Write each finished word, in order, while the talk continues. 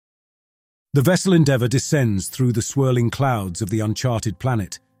The vessel Endeavour descends through the swirling clouds of the uncharted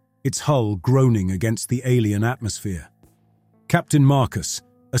planet, its hull groaning against the alien atmosphere. Captain Marcus,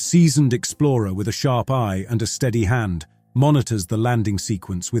 a seasoned explorer with a sharp eye and a steady hand, monitors the landing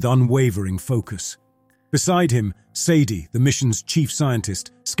sequence with unwavering focus. Beside him, Sadie, the mission's chief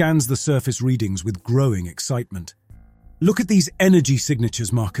scientist, scans the surface readings with growing excitement. "Look at these energy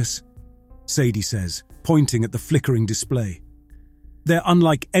signatures, Marcus," Sadie says, pointing at the flickering display. "They're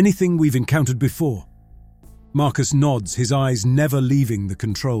unlike anything we've encountered before." Marcus nods, his eyes never leaving the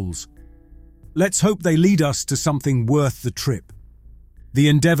controls. "Let's hope they lead us to something worth the trip." The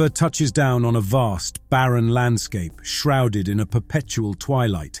Endeavour touches down on a vast, barren landscape shrouded in a perpetual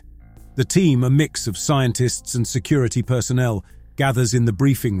twilight. The team, a mix of scientists and security personnel, gathers in the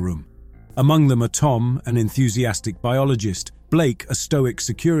briefing room. Among them are Tom, an enthusiastic biologist, Blake, a stoic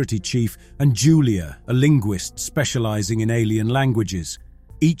security chief, and Julia, a linguist specializing in alien languages.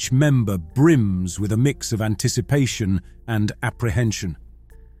 Each member brims with a mix of anticipation and apprehension.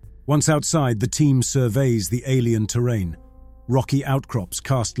 Once outside, the team surveys the alien terrain. Rocky outcrops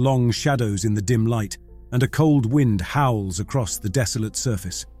cast long shadows in the dim light, and a cold wind howls across the desolate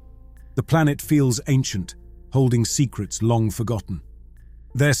surface. The planet feels ancient, holding secrets long forgotten.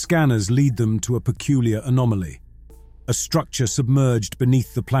 Their scanners lead them to a peculiar anomaly, a structure submerged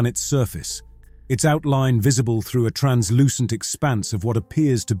beneath the planet's surface, its outline visible through a translucent expanse of what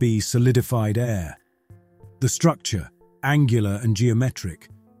appears to be solidified air. The structure, angular and geometric,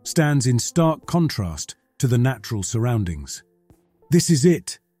 stands in stark contrast to the natural surroundings. "This is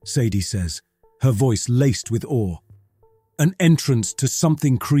it," Sadie says, her voice laced with awe. "An entrance to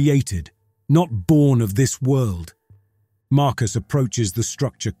something created, not born of this world." Marcus approaches the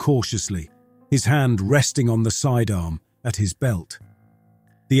structure cautiously, his hand resting on the sidearm at his belt.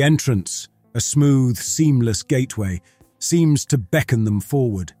 The entrance, a smooth, seamless gateway, seems to beckon them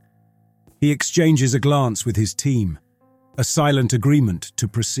forward. He exchanges a glance with his team, a silent agreement to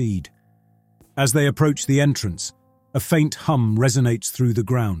proceed. As they approach the entrance, a faint hum resonates through the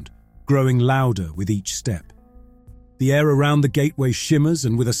ground, growing louder with each step. The air around the gateway shimmers,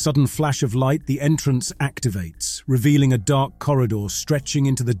 and with a sudden flash of light, the entrance activates, revealing a dark corridor stretching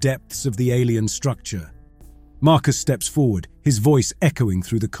into the depths of the alien structure. Marcus steps forward, his voice echoing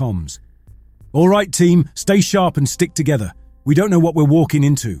through the comms. "All right, team, stay sharp and stick together. We don't know what we're walking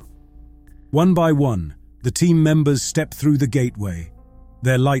into." One by one, the team members step through the gateway,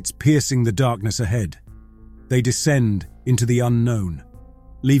 their lights piercing the darkness ahead. They descend into the unknown,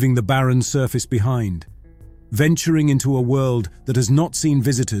 leaving the barren surface behind, venturing into a world that has not seen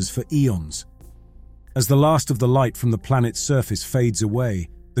visitors for eons. As the last of the light from the planet's surface fades away,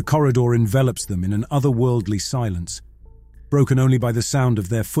 the corridor envelops them in an otherworldly silence, broken only by the sound of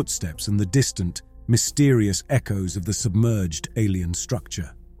their footsteps and the distant, mysterious echoes of the submerged alien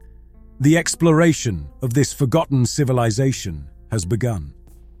structure. The exploration of this forgotten civilization has begun.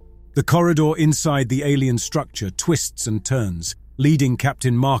 The corridor inside the alien structure twists and turns, leading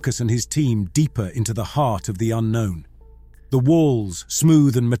Captain Marcus and his team deeper into the heart of the unknown. The walls,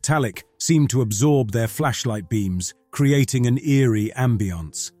 smooth and metallic, seem to absorb their flashlight beams, creating an eerie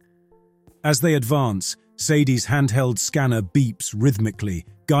ambience. As they advance, Sadie's handheld scanner beeps rhythmically,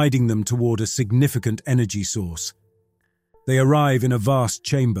 guiding them toward a significant energy source. They arrive in a vast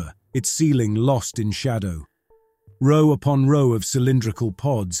chamber, its ceiling lost in shadow. Row upon row of cylindrical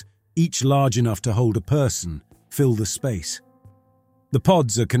pods, each large enough to hold a person, fill the space. The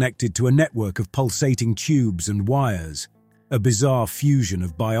pods are connected to a network of pulsating tubes and wires, a bizarre fusion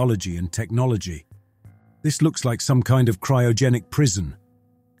of biology and technology. "This looks like some kind of cryogenic prison,"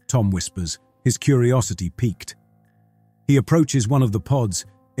 Tom whispers, his curiosity piqued. He approaches one of the pods,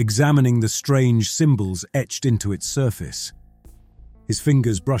 examining the strange symbols etched into its surface. His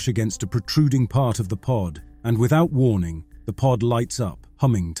fingers brush against a protruding part of the pod, and without warning, the pod lights up,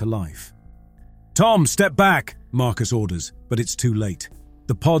 humming to life. "Tom, step back!" Marcus orders, but it's too late.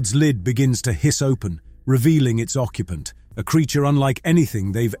 The pod's lid begins to hiss open, revealing its occupant, a creature unlike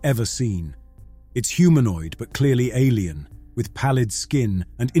anything they've ever seen. It's humanoid but clearly alien, with pallid skin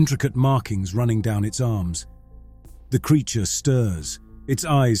and intricate markings running down its arms. The creature stirs, its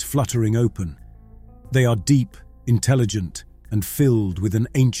eyes fluttering open. They are deep, intelligent, and filled with an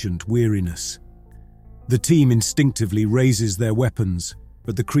ancient weariness. The team instinctively raises their weapons,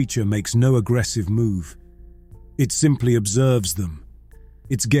 but the creature makes no aggressive move. It simply observes them,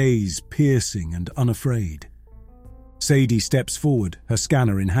 its gaze piercing and unafraid. Sadie steps forward, her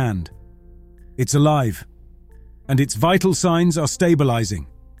scanner in hand. "It's alive, and its vital signs are stabilizing,"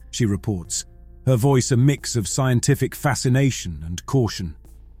 she reports, her voice a mix of scientific fascination and caution.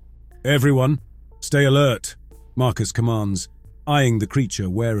 "Everyone, stay alert," Marcus commands, eyeing the creature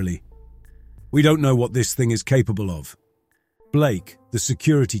warily. We don't know what this thing is capable of. Blake, the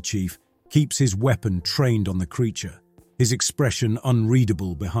security chief, keeps his weapon trained on the creature, his expression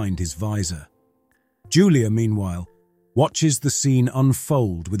unreadable behind his visor. Julia, meanwhile, watches the scene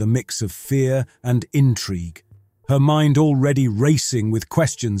unfold with a mix of fear and intrigue, her mind already racing with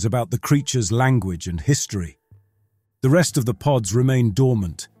questions about the creature's language and history. The rest of the pods remain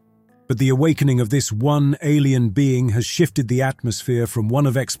dormant, but the awakening of this one alien being has shifted the atmosphere from one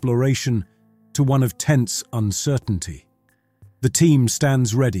of exploration to one of tense uncertainty. The team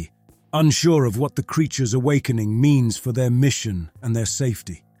stands ready, unsure of what the creature's awakening means for their mission and their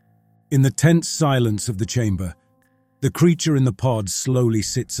safety. In the tense silence of the chamber, the creature in the pod slowly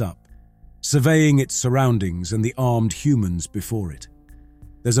sits up, surveying its surroundings and the armed humans before it.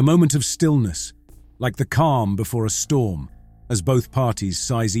 There's a moment of stillness, like the calm before a storm, as both parties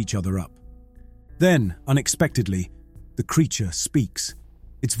size each other up. Then, unexpectedly, the creature speaks.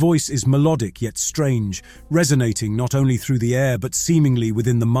 Its voice is melodic yet strange, resonating not only through the air but seemingly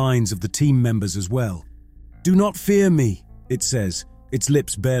within the minds of the team members as well. "Do not fear me," it says, its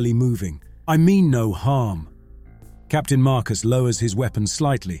lips barely moving. "I mean no harm." Captain Marcus lowers his weapon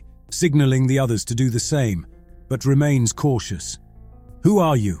slightly, signaling the others to do the same, but remains cautious. "Who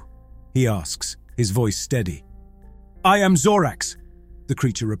are you?" he asks, his voice steady. "I am Zorax," the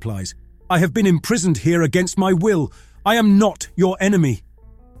creature replies. "I have been imprisoned here against my will. I am not your enemy."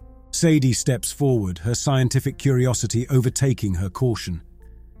 Sadie steps forward, her scientific curiosity overtaking her caution.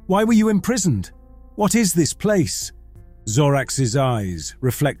 "Why were you imprisoned? What is this place?" Zorax's eyes,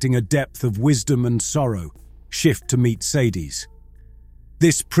 reflecting a depth of wisdom and sorrow, shift to meet Sadie's.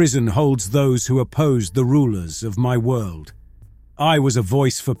 "This prison holds those who opposed the rulers of my world. I was a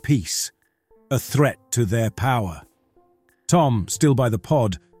voice for peace, a threat to their power." Tom, still by the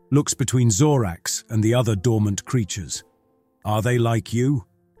pod, looks between Zorax and the other dormant creatures. "Are they like you?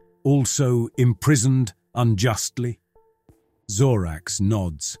 Also imprisoned unjustly?" Zorax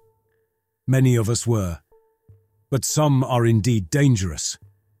nods. "Many of us were, but some are indeed dangerous.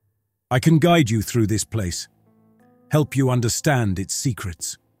 I can guide you through this place, help you understand its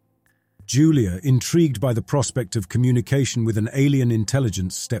secrets." Julia, intrigued by the prospect of communication with an alien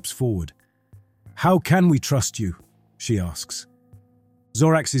intelligence, steps forward. "How can we trust you?" she asks.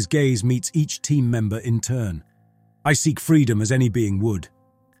 Zorax's gaze meets each team member in turn. "I seek freedom as any being would.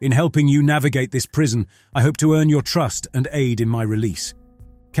 In helping you navigate this prison, I hope to earn your trust and aid in my release."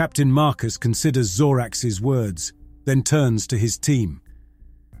 Captain Marcus considers Zorax's words, then turns to his team.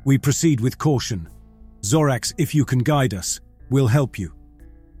 "We proceed with caution. Zorax, if you can guide us, we'll help you.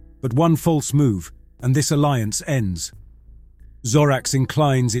 But one false move, and this alliance ends." Zorax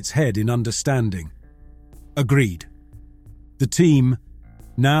inclines its head in understanding. "Agreed." The team,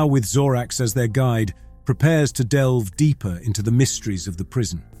 now with Zorax as their guide, prepares to delve deeper into the mysteries of the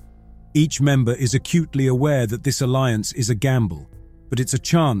prison. Each member is acutely aware that this alliance is a gamble, but it's a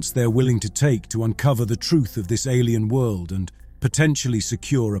chance they're willing to take to uncover the truth of this alien world and potentially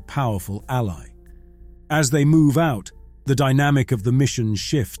secure a powerful ally. As they move out, the dynamic of the mission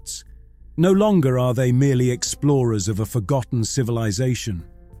shifts. No longer are they merely explorers of a forgotten civilization.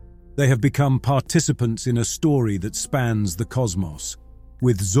 They have become participants in a story that spans the cosmos,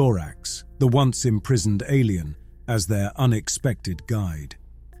 with Zorax, the once imprisoned alien, as their unexpected guide.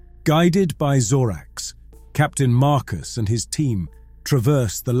 Guided by Zorax, Captain Marcus and his team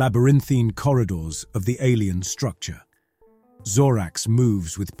traverse the labyrinthine corridors of the alien structure. Zorax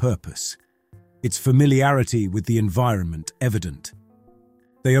moves with purpose, its familiarity with the environment evident.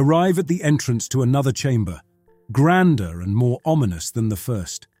 They arrive at the entrance to another chamber, grander and more ominous than the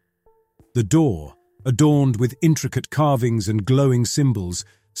first. The door, adorned with intricate carvings and glowing symbols,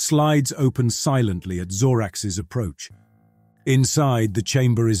 slides open silently at Zorax's approach. Inside, the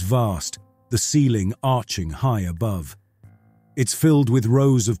chamber is vast, the ceiling arching high above. It's filled with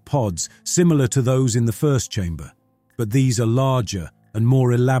rows of pods, similar to those in the first chamber, but these are larger and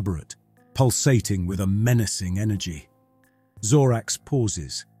more elaborate, pulsating with a menacing energy. Zorax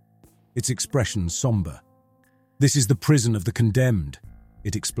pauses, its expression somber. "This is the prison of the condemned,"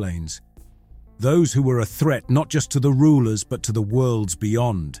 it explains. "Those who were a threat not just to the rulers but to the worlds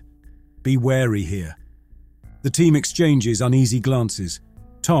beyond. Be wary here." The team exchanges uneasy glances.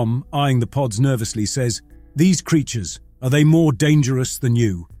 Tom, eyeing the pods nervously, says, "These creatures, are they more dangerous than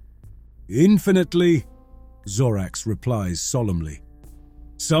you?" "Infinitely," Zorax replies solemnly.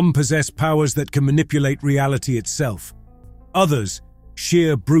 "Some possess powers that can manipulate reality itself. Others,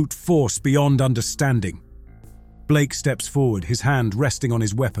 sheer brute force beyond understanding." Blake steps forward, his hand resting on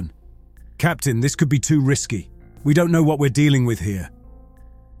his weapon. "Captain, this could be too risky. We don't know what we're dealing with here."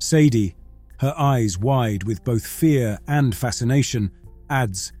 Sadie, her eyes wide with both fear and fascination,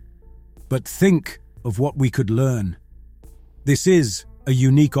 adds, But think of what we could learn. This is a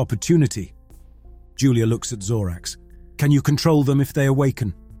unique opportunity. Julia looks at Zorax. Can you control them if they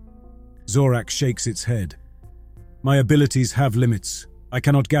awaken? Zorax shakes its head. My abilities have limits. I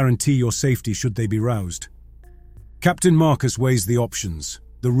cannot guarantee your safety should they be roused. Captain Marcus weighs the options.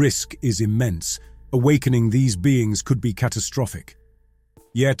 The risk is immense. Awakening these beings could be catastrophic.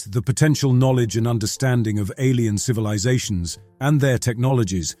 Yet the potential knowledge and understanding of alien civilizations and their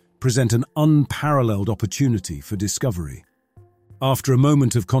technologies present an unparalleled opportunity for discovery. After a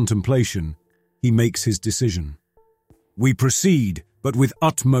moment of contemplation, he makes his decision. We proceed, but with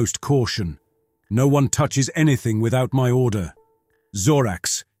utmost caution. No one touches anything without my order.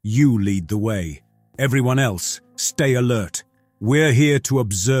 Zorax, you lead the way. Everyone else, stay alert. We're here to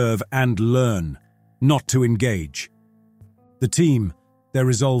observe and learn, not to engage. The team, their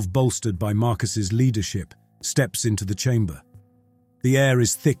resolve bolstered by Marcus's leadership, steps into the chamber. The air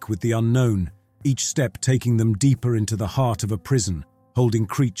is thick with the unknown, each step taking them deeper into the heart of a prison, holding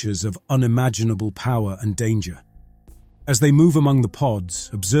creatures of unimaginable power and danger. As they move among the pods,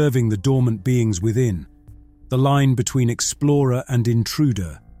 observing the dormant beings within, the line between explorer and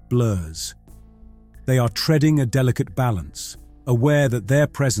intruder blurs. They are treading a delicate balance, aware that their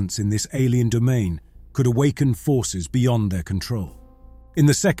presence in this alien domain could awaken forces beyond their control. In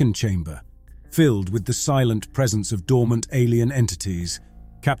the second chamber, filled with the silent presence of dormant alien entities,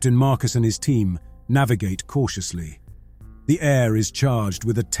 Captain Marcus and his team navigate cautiously. The air is charged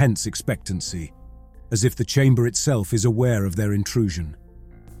with a tense expectancy, as if the chamber itself is aware of their intrusion.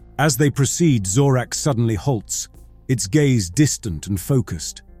 As they proceed, Zorax suddenly halts, its gaze distant and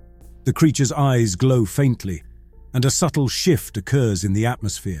focused. The creature's eyes glow faintly, and a subtle shift occurs in the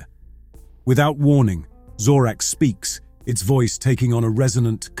atmosphere. Without warning, Zorax speaks, its voice taking on a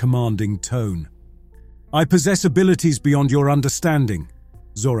resonant, commanding tone. I possess abilities beyond your understanding,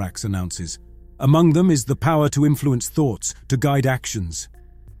 Zorax announces. Among them is the power to influence thoughts, to guide actions.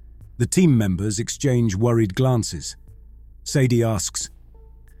 The team members exchange worried glances. Sadie asks,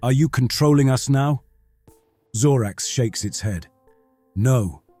 Are you controlling us now? Zorax shakes its head.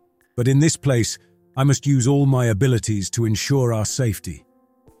 No, but in this place, I must use all my abilities to ensure our safety.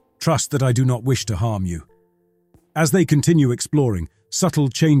 Trust that I do not wish to harm you. As they continue exploring, subtle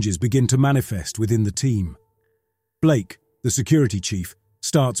changes begin to manifest within the team. Blake, the security chief,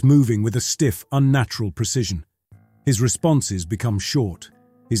 starts moving with a stiff, unnatural precision. His responses become short,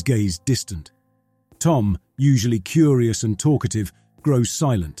 his gaze distant. Tom, usually curious and talkative, grows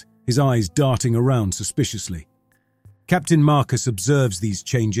silent, his eyes darting around suspiciously. Captain Marcus observes these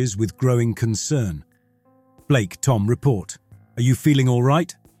changes with growing concern. Blake, Tom, report. Are you feeling all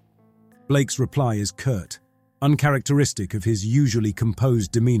right? Blake's reply is curt, uncharacteristic of his usually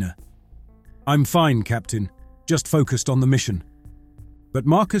composed demeanor. I'm fine, Captain, just focused on the mission. But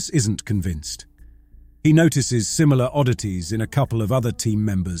Marcus isn't convinced. He notices similar oddities in a couple of other team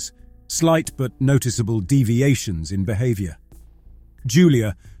members, slight but noticeable deviations in behavior.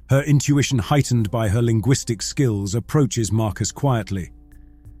 Julia, her intuition heightened by her linguistic skills, approaches Marcus quietly.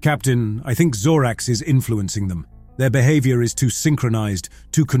 Captain, I think Zorax is influencing them. Their behavior is too synchronized,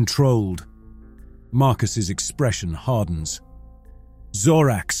 too controlled. Marcus's expression hardens.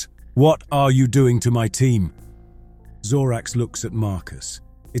 Zorax, what are you doing to my team? Zorax looks at Marcus,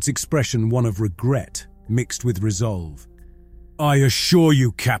 its expression one of regret mixed with resolve. I assure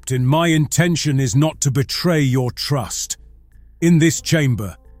you, Captain, my intention is not to betray your trust. In this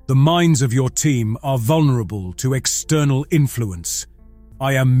chamber, the minds of your team are vulnerable to external influence.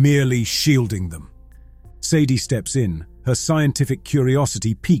 I am merely shielding them. Sadie steps in, her scientific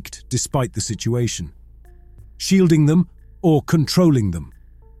curiosity piqued despite the situation. Shielding them or controlling them?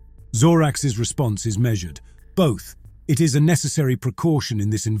 Zorax's response is measured. Both. It is a necessary precaution in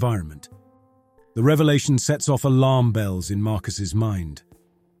this environment. The revelation sets off alarm bells in Marcus's mind.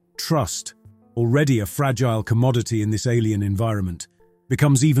 Trust, already a fragile commodity in this alien environment,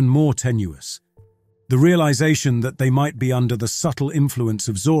 becomes even more tenuous. The realization that they might be under the subtle influence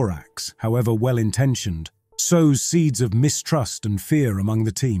of Zorax, however well-intentioned, sows seeds of mistrust and fear among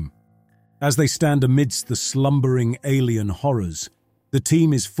the team. As they stand amidst the slumbering alien horrors, the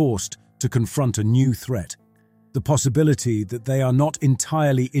team is forced to confront a new threat, the possibility that they are not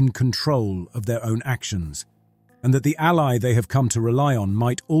entirely in control of their own actions, and that the ally they have come to rely on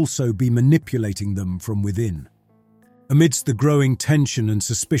might also be manipulating them from within. Amidst the growing tension and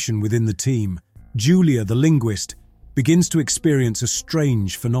suspicion within the team, Julia, the linguist, begins to experience a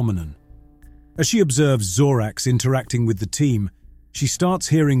strange phenomenon. As she observes Zorax interacting with the team, she starts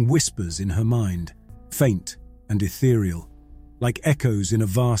hearing whispers in her mind, faint and ethereal, like echoes in a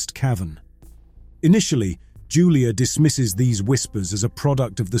vast cavern. Initially, Julia dismisses these whispers as a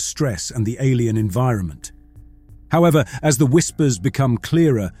product of the stress and the alien environment. However, as the whispers become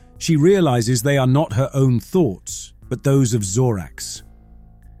clearer, she realizes they are not her own thoughts, but those of Zorax.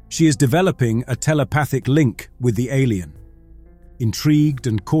 She is developing a telepathic link with the alien. Intrigued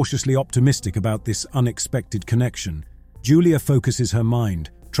and cautiously optimistic about this unexpected connection, Julia focuses her mind,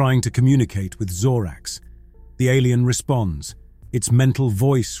 trying to communicate with Zorax. The alien responds, its mental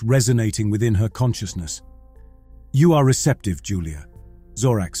voice resonating within her consciousness. "You are receptive, Julia,"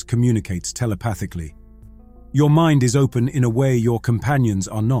 Zorax communicates telepathically. "Your mind is open in a way your companions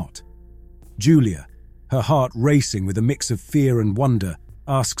are not." Julia, her heart racing with a mix of fear and wonder,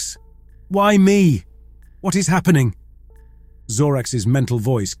 asks, "Why me? What is happening?" Zorax's mental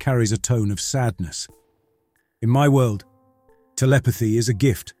voice carries a tone of sadness. "In my world, telepathy is a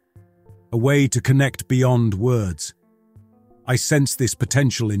gift, a way to connect beyond words. I sense this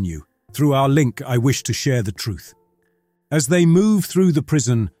potential in you. Through our link, I wish to share the truth." As they move through the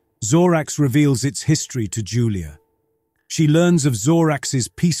prison, Zorax reveals its history to Julia. She learns of Zorax's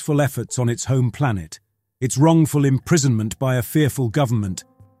peaceful efforts on its home planet, its wrongful imprisonment by a fearful government,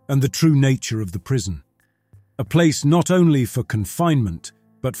 and the true nature of the prison. A place not only for confinement,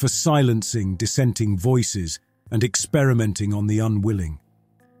 but for silencing dissenting voices and experimenting on the unwilling.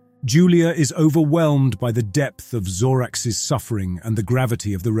 Julia is overwhelmed by the depth of Zorax's suffering and the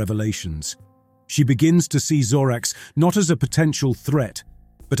gravity of the revelations. She begins to see Zorax not as a potential threat,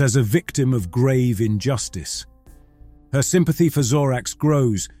 but as a victim of grave injustice. Her sympathy for Zorax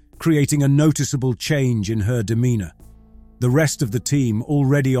grows, creating a noticeable change in her demeanor. The rest of the team,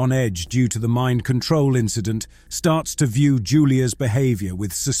 already on edge due to the mind control incident, starts to view Julia's behavior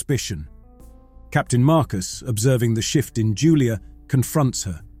with suspicion. Captain Marcus, observing the shift in Julia, confronts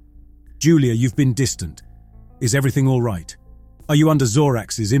her. "Julia, you've been distant. Is everything all right? Are you under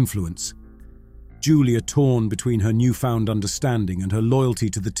Zorax's influence?" Julia, torn between her newfound understanding and her loyalty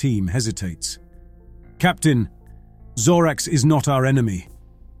to the team, hesitates. "Captain, Zorax is not our enemy.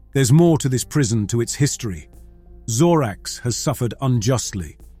 There's more to this prison, to its history. Zorax has suffered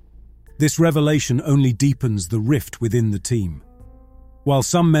unjustly." This revelation only deepens the rift within the team. While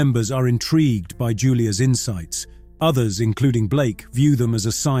some members are intrigued by Julia's insights, others, including Blake, view them as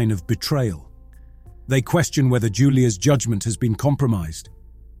a sign of betrayal. They question whether Julia's judgment has been compromised,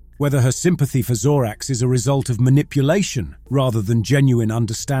 whether her sympathy for Zorax is a result of manipulation rather than genuine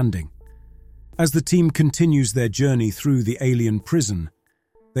understanding. As the team continues their journey through the alien prison,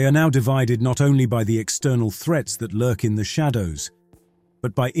 they are now divided not only by the external threats that lurk in the shadows,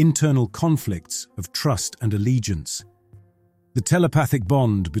 but by internal conflicts of trust and allegiance. The telepathic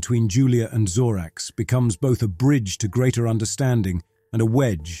bond between Julia and Zorax becomes both a bridge to greater understanding and a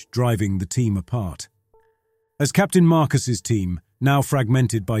wedge driving the team apart. As Captain Marcus's team, now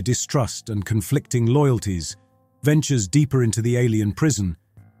fragmented by distrust and conflicting loyalties, ventures deeper into the alien prison,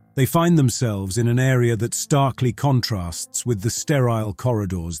 they find themselves in an area that starkly contrasts with the sterile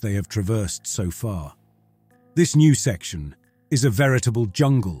corridors they have traversed so far. This new section is a veritable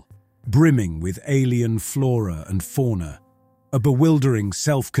jungle, brimming with alien flora and fauna, a bewildering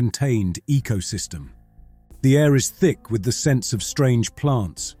self-contained ecosystem. The air is thick with the scents of strange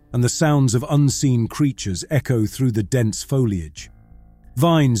plants, and the sounds of unseen creatures echo through the dense foliage.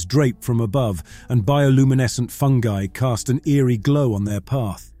 Vines drape from above, and bioluminescent fungi cast an eerie glow on their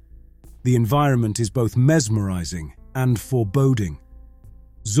path. The environment is both mesmerizing and foreboding.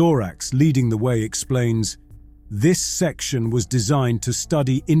 Zorax, leading the way, explains, "This section was designed to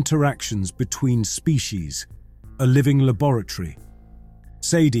study interactions between species, a living laboratory."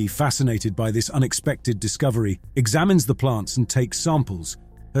 Sadie, fascinated by this unexpected discovery, examines the plants and takes samples,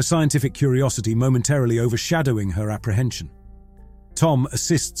 her scientific curiosity momentarily overshadowing her apprehension. Tom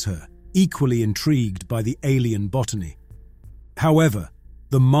assists her, equally intrigued by the alien botany. However,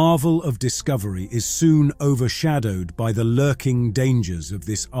 the marvel of discovery is soon overshadowed by the lurking dangers of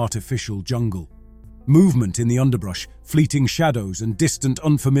this artificial jungle. Movement in the underbrush, fleeting shadows, and distant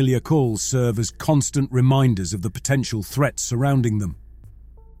unfamiliar calls serve as constant reminders of the potential threats surrounding them.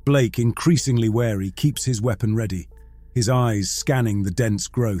 Blake, increasingly wary, keeps his weapon ready, his eyes scanning the dense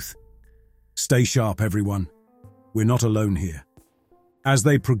growth. "Stay sharp, everyone. We're not alone here." As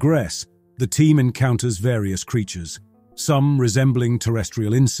they progress, the team encounters various creatures, some resembling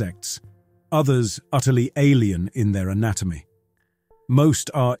terrestrial insects, others utterly alien in their anatomy. Most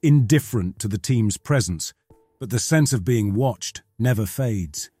are indifferent to the team's presence, but the sense of being watched never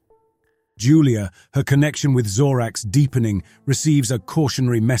fades. Julia, her connection with Zorax deepening, receives a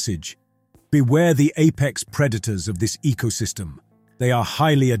cautionary message. "Beware the apex predators of this ecosystem. They are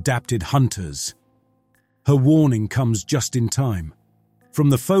highly adapted hunters." Her warning comes just in time. From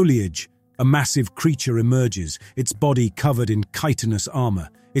the foliage, A massive creature emerges, its body covered in chitinous armor,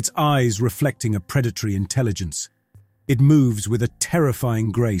 its eyes reflecting a predatory intelligence. It moves with a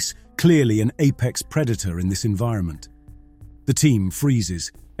terrifying grace, clearly an apex predator in this environment. The team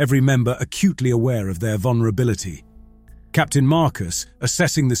freezes, every member acutely aware of their vulnerability. Captain Marcus,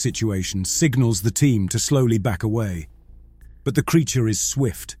 assessing the situation, signals the team to slowly back away. But the creature is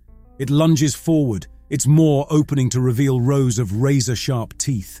swift. It lunges forward, its maw opening to reveal rows of razor-sharp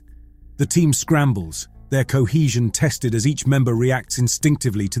teeth. The team scrambles, their cohesion tested as each member reacts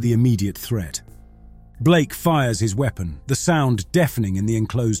instinctively to the immediate threat. Blake fires his weapon, the sound deafening in the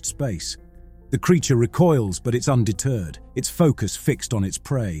enclosed space. The creature recoils, but it's undeterred, its focus fixed on its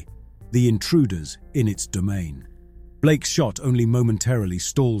prey, the intruders in its domain. Blake's shot only momentarily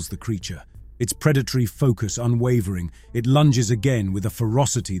stalls the creature, its predatory focus unwavering. It lunges again with a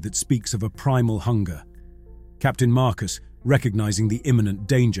ferocity that speaks of a primal hunger. Captain Marcus, recognizing the imminent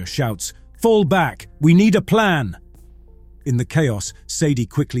danger, shouts, "Fall back! We need a plan!" In the chaos, Sadie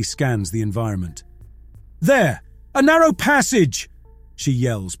quickly scans the environment. "There! A narrow passage!" she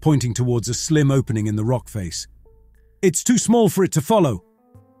yells, pointing towards a slim opening in the rock face. "It's too small for it to follow."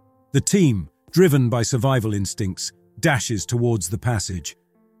 The team, driven by survival instincts, dashes towards the passage.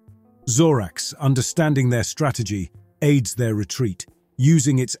 Zorax, understanding their strategy, aids their retreat,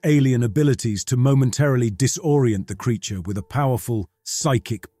 using its alien abilities to momentarily disorient the creature with a powerful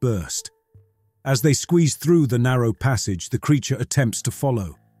psychic burst. As they squeeze through the narrow passage, the creature attempts to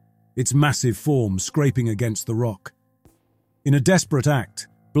follow, its massive form scraping against the rock. In a desperate act,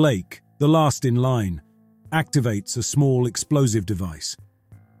 Blake, the last in line, activates a small explosive device,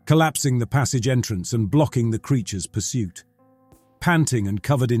 collapsing the passage entrance and blocking the creature's pursuit. Panting and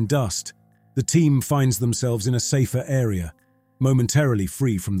covered in dust, the team finds themselves in a safer area, momentarily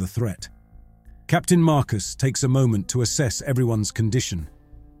free from the threat. Captain Marcus takes a moment to assess everyone's condition.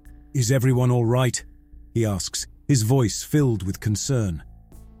 "Is everyone all right?" he asks, his voice filled with concern.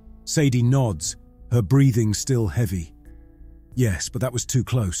 Sadie nods, her breathing still heavy. "Yes, but that was too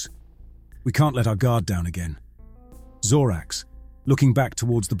close. We can't let our guard down again." Zorax, looking back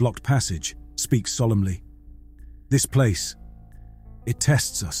towards the blocked passage, speaks solemnly. "This place, it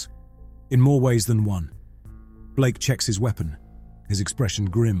tests us, in more ways than one." Blake checks his weapon, his expression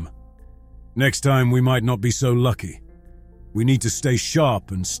grim. "Next time we might not be so lucky. We need to stay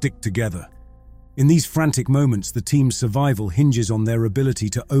sharp and stick together." In these frantic moments, the team's survival hinges on their ability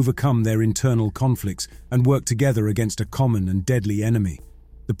to overcome their internal conflicts and work together against a common and deadly enemy.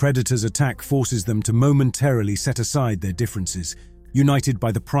 The Predator's attack forces them to momentarily set aside their differences, united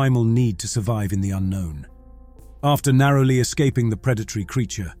by the primal need to survive in the unknown. After narrowly escaping the predatory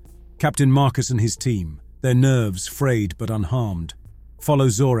creature, Captain Marcus and his team, their nerves frayed but unharmed, follow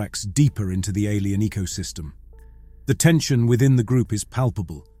Zorax deeper into the alien ecosystem. The tension within the group is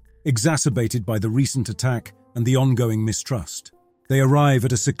palpable, exacerbated by the recent attack and the ongoing mistrust. They arrive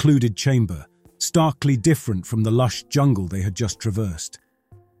at a secluded chamber, starkly different from the lush jungle they had just traversed.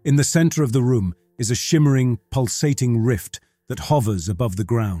 In the center of the room is a shimmering, pulsating rift that hovers above the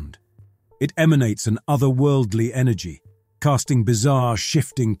ground. It emanates an otherworldly energy, casting bizarre,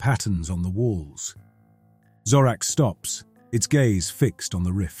 shifting patterns on the walls. Zorax stops, its gaze fixed on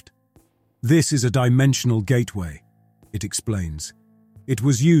the rift. "This is a dimensional gateway," it explains. "It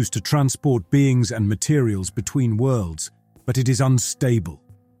was used to transport beings and materials between worlds, but it is unstable."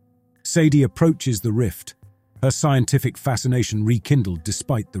 Sadie approaches the rift, her scientific fascination rekindled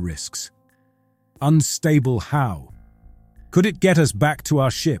despite the risks. "Unstable how? Could it get us back to our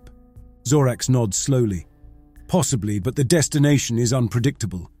ship?" Zorax nods slowly. "Possibly, but the destination is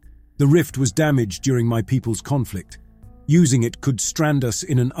unpredictable. The rift was damaged during my people's conflict. Using it could strand us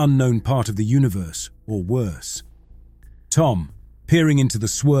in an unknown part of the universe, or worse." Tom, peering into the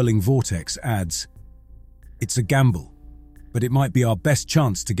swirling vortex, adds, "It's a gamble, but it might be our best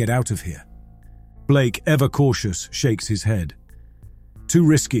chance to get out of here." Blake, ever cautious, shakes his head. "Too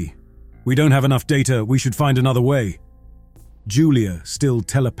risky. We don't have enough data. We should find another way." Julia, still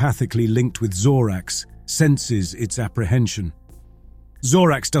telepathically linked with Zorax, senses its apprehension.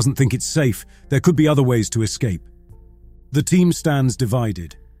 "Zorax doesn't think it's safe. There could be other ways to escape." The team stands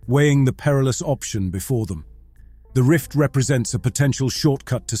divided, weighing the perilous option before them. The rift represents a potential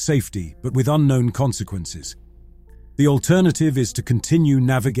shortcut to safety, but with unknown consequences. The alternative is to continue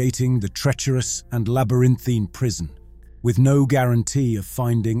navigating the treacherous and labyrinthine prison, with no guarantee of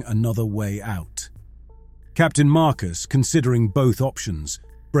finding another way out. Captain Marcus, considering both options,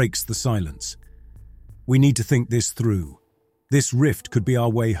 breaks the silence. "We need to think this through. This rift could be our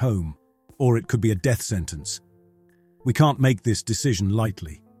way home, or it could be a death sentence. We can't make this decision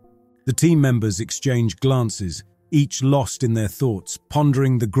lightly." The team members exchange glances, each lost in their thoughts,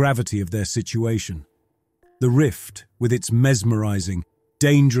 pondering the gravity of their situation. The rift, with its mesmerizing,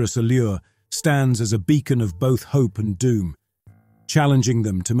 dangerous allure, stands as a beacon of both hope and doom, challenging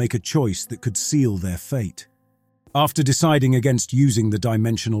them to make a choice that could seal their fate. After deciding against using the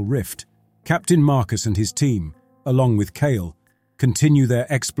dimensional rift, Captain Marcus and his team, along with Kale, continue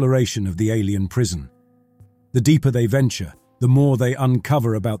their exploration of the alien prison. The deeper they venture, the more they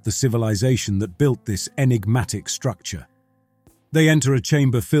uncover about the civilization that built this enigmatic structure. They enter a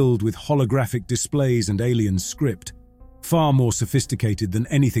chamber filled with holographic displays and alien script, far more sophisticated than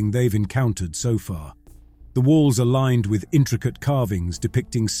anything they've encountered so far. The walls are lined with intricate carvings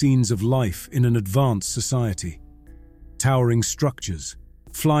depicting scenes of life in an advanced society. Towering structures,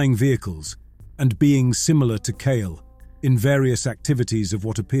 flying vehicles, and beings similar to Kale in various activities of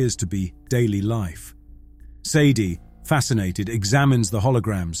what appears to be daily life. Sadie, fascinated, examines the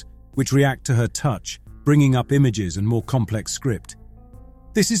holograms, which react to her touch, bringing up images and more complex script.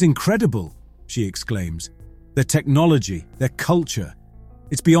 "This is incredible," she exclaims. "Their technology, their culture,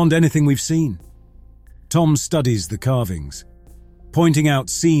 it's beyond anything we've seen." Tom studies the carvings, pointing out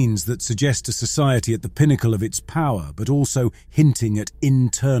scenes that suggest a society at the pinnacle of its power, but also hinting at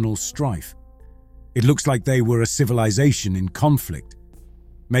internal strife. It looks like they were a civilization in conflict.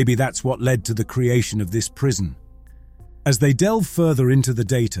 Maybe that's what led to the creation of this prison. As they delve further into the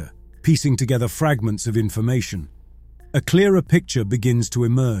data, piecing together fragments of information, a clearer picture begins to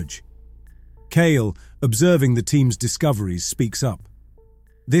emerge. Kale, observing the team's discoveries, speaks up.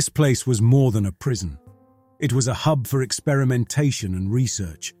 This place was more than a prison. It was a hub for experimentation and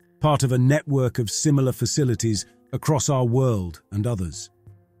research, part of a network of similar facilities across our world and others.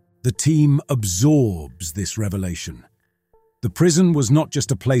 The team absorbs this revelation. The prison was not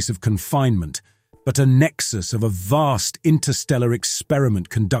just a place of confinement, but a nexus of a vast interstellar experiment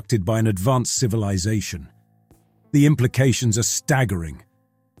conducted by an advanced civilization. The implications are staggering.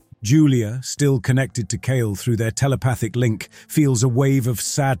 Julia, still connected to Kale through their telepathic link, feels a wave of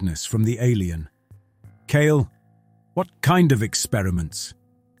sadness from the alien. "Kale, what kind of experiments?"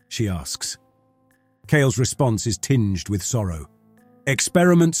 she asks. Kale's response is tinged with sorrow.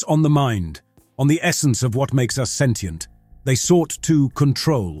 "Experiments on the mind, on the essence of what makes us sentient. They sought to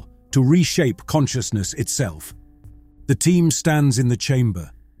control, to reshape consciousness itself." The team stands in the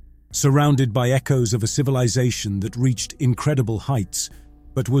chamber, surrounded by echoes of a civilization that reached incredible heights,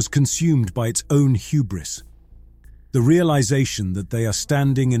 but was consumed by its own hubris. The realization that they are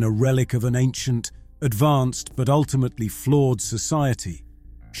standing in a relic of an ancient, advanced but ultimately flawed society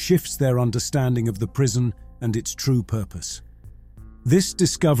shifts their understanding of the prison and its true purpose. This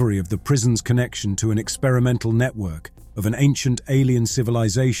discovery of the prison's connection to an experimental network of an ancient alien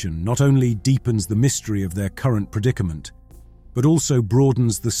civilization not only deepens the mystery of their current predicament, but also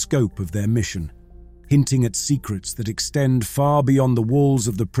broadens the scope of their mission, hinting at secrets that extend far beyond the walls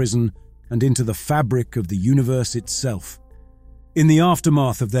of the prison and into the fabric of the universe itself. In the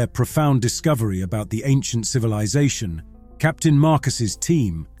aftermath of their profound discovery about the ancient civilization, Captain Marcus's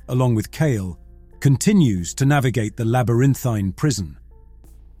team, along with Kale, continues to navigate the labyrinthine prison.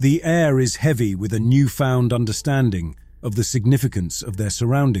 The air is heavy with a newfound understanding of the significance of their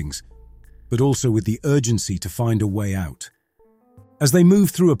surroundings, but also with the urgency to find a way out. As they move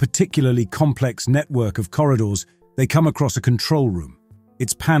through a particularly complex network of corridors, they come across a control room,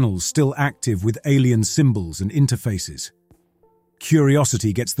 its panels still active with alien symbols and interfaces.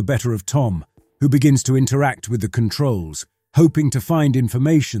 Curiosity gets the better of Tom, who begins to interact with the controls, hoping to find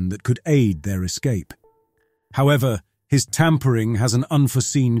information that could aid their escape. However, his tampering has an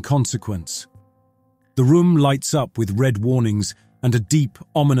unforeseen consequence. The room lights up with red warnings, and a deep,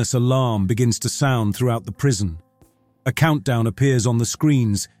 ominous alarm begins to sound throughout the prison. A countdown appears on the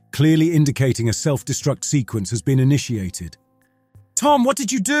screens, clearly indicating a self-destruct sequence has been initiated. "Tom, what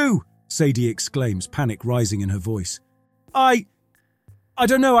did you do?" Sadie exclaims, panic rising in her voice. I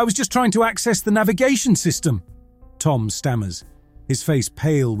don't know, I was just trying to access the navigation system," Tom stammers, his face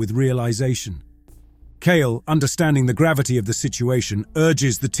pale with realization. Kale, understanding the gravity of the situation,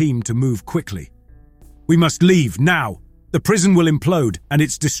 urges the team to move quickly. "We must leave, now! The prison will implode, and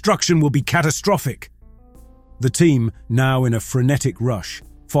its destruction will be catastrophic." The team, now in a frenetic rush,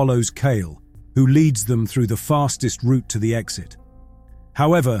 follows Kale, who leads them through the fastest route to the exit.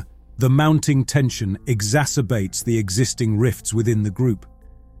 However, the mounting tension exacerbates the existing rifts within the group.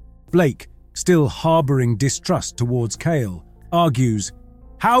 Blake, still harboring distrust towards Kale, argues,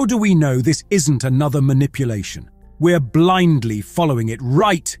 "How do we know this isn't another manipulation? We're blindly following it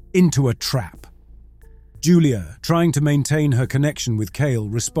right into a trap." Julia, trying to maintain her connection with Kale,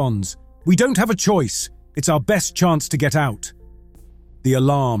 responds, "We don't have a choice. It's our best chance to get out." The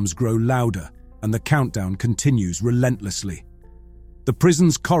alarms grow louder, and the countdown continues relentlessly. The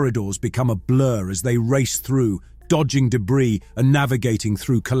prison's corridors become a blur as they race through, dodging debris and navigating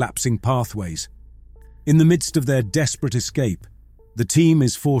through collapsing pathways. In the midst of their desperate escape, the team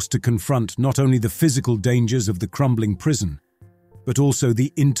is forced to confront not only the physical dangers of the crumbling prison, but also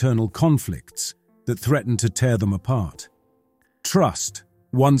the internal conflicts that threaten to tear them apart. Trust,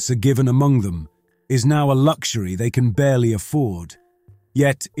 once a given among them, is now a luxury they can barely afford,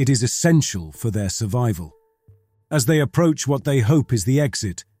 yet it is essential for their survival. As they approach what they hope is the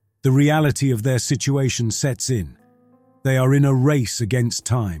exit, the reality of their situation sets in. They are in a race against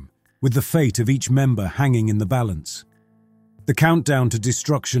time, with the fate of each member hanging in the balance. The countdown to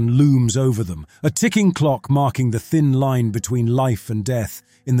destruction looms over them, a ticking clock marking the thin line between life and death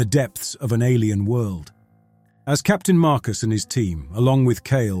in the depths of an alien world. As Captain Marcus and his team, along with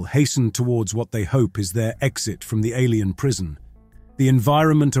Kale, hasten towards what they hope is their exit from the alien prison, the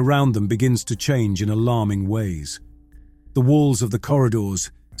environment around them begins to change in alarming ways. The walls of the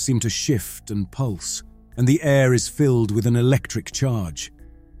corridors seem to shift and pulse, and the air is filled with an electric charge.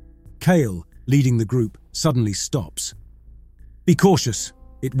 Kale, leading the group, suddenly stops. "Be cautious,"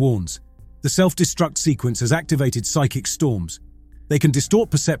 it warns. "The self-destruct sequence has activated psychic storms. They can distort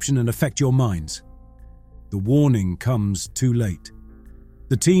perception and affect your minds." The warning comes too late.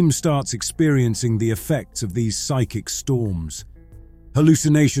 The team starts experiencing the effects of these psychic storms.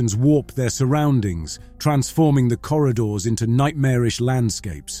 Hallucinations warp their surroundings, transforming the corridors into nightmarish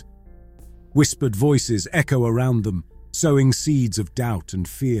landscapes. Whispered voices echo around them, sowing seeds of doubt and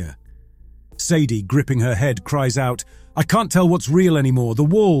fear. Sadie, gripping her head, cries out, "I can't tell what's real anymore. The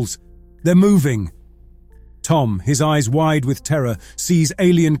walls, they're moving." Tom, his eyes wide with terror, sees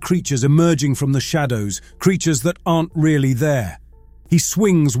alien creatures emerging from the shadows, creatures that aren't really there. He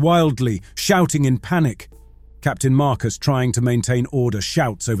swings wildly, shouting in panic. Captain Marcus, trying to maintain order,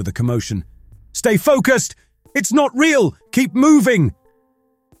 shouts over the commotion, "Stay focused! It's not real! Keep moving!"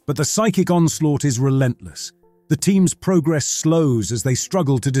 But the psychic onslaught is relentless. The team's progress slows as they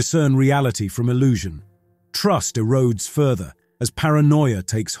struggle to discern reality from illusion. Trust erodes further as paranoia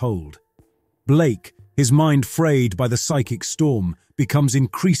takes hold. Blake, his mind frayed by the psychic storm, becomes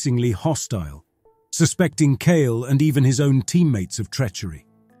increasingly hostile, suspecting Kale and even his own teammates of treachery.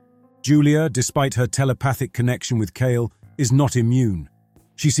 Julia, despite her telepathic connection with Kale, is not immune.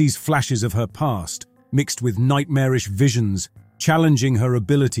 She sees flashes of her past, mixed with nightmarish visions, challenging her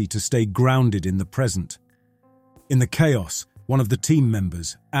ability to stay grounded in the present. In the chaos, one of the team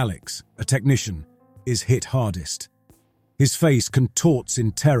members, Alex, a technician, is hit hardest. His face contorts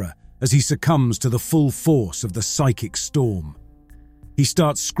in terror as he succumbs to the full force of the psychic storm. He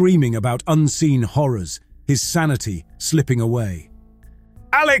starts screaming about unseen horrors, his sanity slipping away.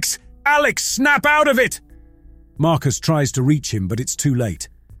 "Alex! Alex, snap out of it!" Marcus tries to reach him, but it's too late.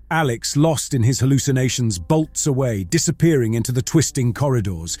 Alex, lost in his hallucinations, bolts away, disappearing into the twisting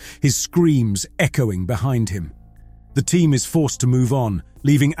corridors, his screams echoing behind him. The team is forced to move on,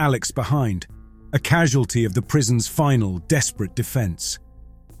 leaving Alex behind, a casualty of the prison's final, desperate defense.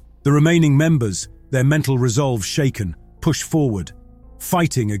 The remaining members, their mental resolve shaken, push forward,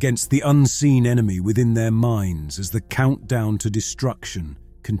 fighting against the unseen enemy within their minds as the countdown to destruction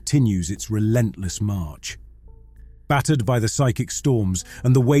continues its relentless march. Battered by the psychic storms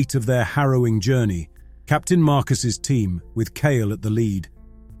and the weight of their harrowing journey, Captain Marcus's team, with Kale at the lead,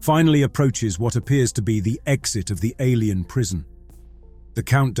 finally approaches what appears to be the exit of the alien prison. The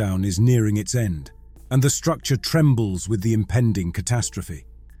countdown is nearing its end, and the structure trembles with the impending catastrophe.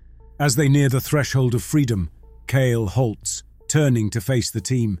 As they near the threshold of freedom, Kale halts, turning to face the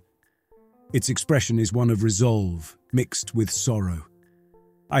team. Its expression is one of resolve, mixed with sorrow.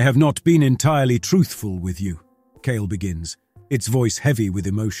 "I have not been entirely truthful with you," Kale begins, its voice heavy with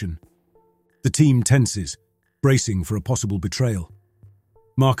emotion. The team tenses, bracing for a possible betrayal.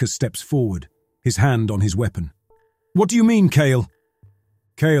 Marcus steps forward, his hand on his weapon. "What do you mean, Kale?"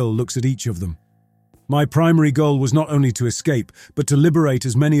 Kale looks at each of them. "My primary goal was not only to escape, but to liberate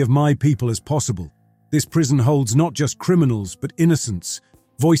as many of my people as possible. This prison holds not just criminals, but innocents,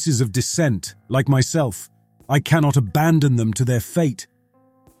 voices of dissent, like myself. I cannot abandon them to their fate."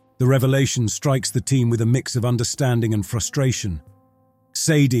 The revelation strikes the team with a mix of understanding and frustration.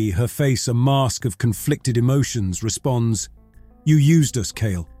 Sadie, her face a mask of conflicted emotions, responds, "You used us,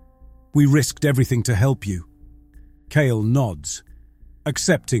 Kale. We risked everything to help you." Kale nods,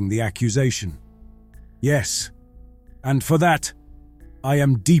 accepting the accusation. "Yes, and for that, I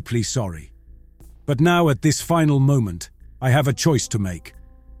am deeply sorry. But now at this final moment, I have a choice to make."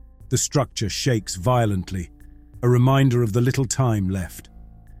 The structure shakes violently, a reminder of the little time left.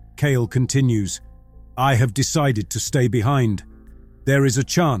 Kale continues, "I have decided to stay behind. There is a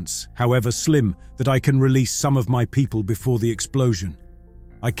chance, however slim, that I can release some of my people before the explosion.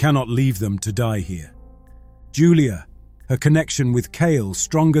 I cannot leave them to die here. Julia, her connection with Kale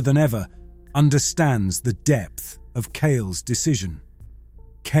stronger than ever, understands the depth of Kale's decision.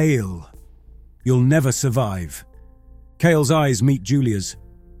 Kale, you'll never survive. Kale's eyes meet Julia's.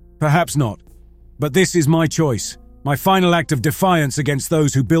 Perhaps not, but this is my choice, my final act of defiance against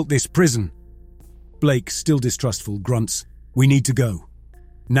those who built this prison. Blake, still distrustful, grunts, "We need to go.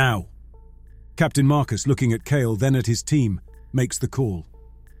 Now." Captain Marcus, looking at Kale, then at his team, makes the call.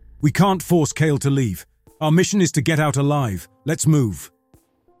 "We can't force Kale to leave. Our mission is to get out alive. Let's move."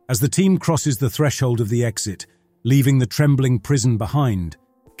 As the team crosses the threshold of the exit, leaving the trembling prison behind,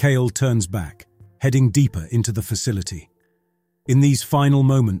 Kale turns back, heading deeper into the facility. In these final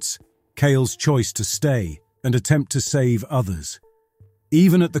moments, Kale's choice to stay and attempt to save others,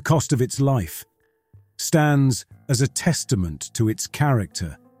 even at the cost of its life, stands as a testament to its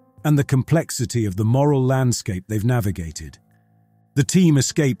character and the complexity of the moral landscape they've navigated. The team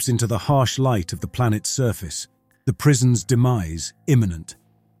escapes into the harsh light of the planet's surface, the prison's demise imminent.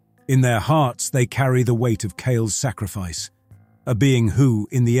 In their hearts, they carry the weight of Kale's sacrifice, a being who,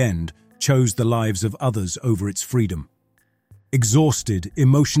 in the end, chose the lives of others over its freedom. Exhausted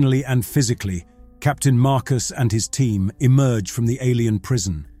emotionally and physically, Captain Marcus and his team emerge from the alien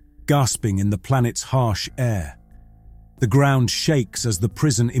prison, gasping in the planet's harsh air. The ground shakes as the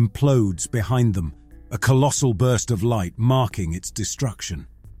prison implodes behind them, a colossal burst of light marking its destruction.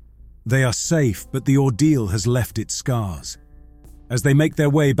 They are safe, but the ordeal has left its scars. As they make their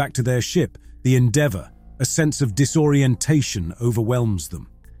way back to their ship, the Endeavour, a sense of disorientation overwhelms them.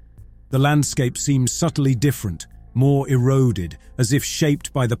 The landscape seems subtly different, more eroded, as if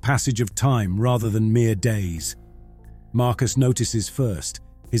shaped by the passage of time rather than mere days. Marcus notices first,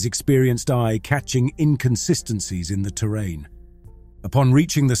 his experienced eye catching inconsistencies in the terrain. Upon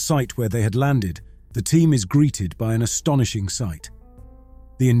reaching the site where they had landed, the team is greeted by an astonishing sight.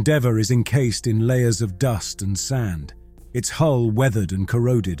 The Endeavour is encased in layers of dust and sand, its hull weathered and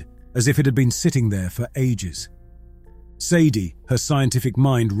corroded, as if it had been sitting there for ages. Sadie, her scientific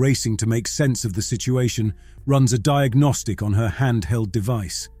mind racing to make sense of the situation, runs a diagnostic on her handheld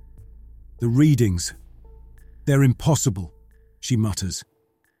device. "The readings, they're impossible," she mutters.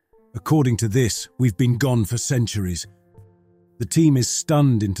 "According to this, we've been gone for centuries." The team is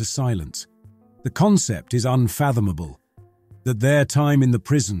stunned into silence. The concept is unfathomable, that their time in the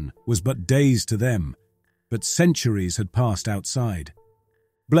prison was but days to them, but centuries had passed outside.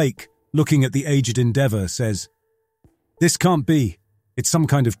 Blake, looking at the aged Endeavour, says, "This can't be. It's some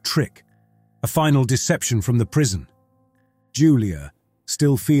kind of trick. A final deception from the prison." Julia,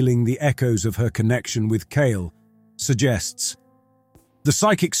 still feeling the echoes of her connection with Kale, suggests, "The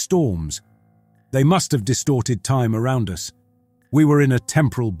psychic storms. They must have distorted time around us. We were in a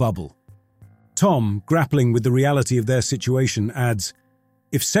temporal bubble." Tom, grappling with the reality of their situation, adds,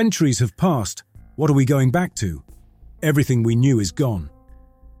 "If centuries have passed, what are we going back to? Everything we knew is gone."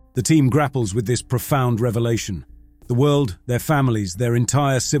 The team grapples with this profound revelation. The world, their families, their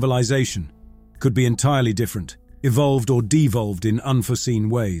entire civilization could be entirely different, evolved or devolved in unforeseen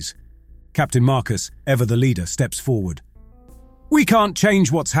ways. Captain Marcus, ever the leader, steps forward. "We can't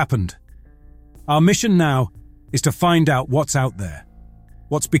change what's happened. Our mission now is to find out what's out there,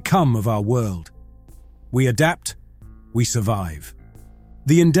 what's become of our world. We adapt, we survive."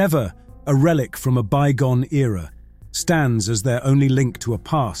 The Endeavour, a relic from a bygone era, stands as their only link to a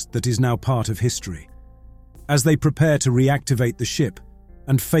past that is now part of history. As they prepare to reactivate the ship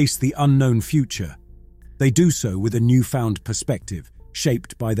and face the unknown future, they do so with a newfound perspective,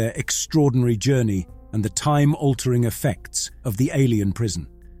 shaped by their extraordinary journey and the time-altering effects of the alien prison.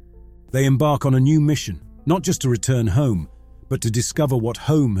 They embark on a new mission, not just to return home, but to discover what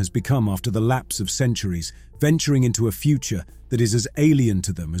home has become after the lapse of centuries, venturing into a future that is as alien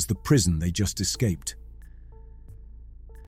to them as the prison they just escaped.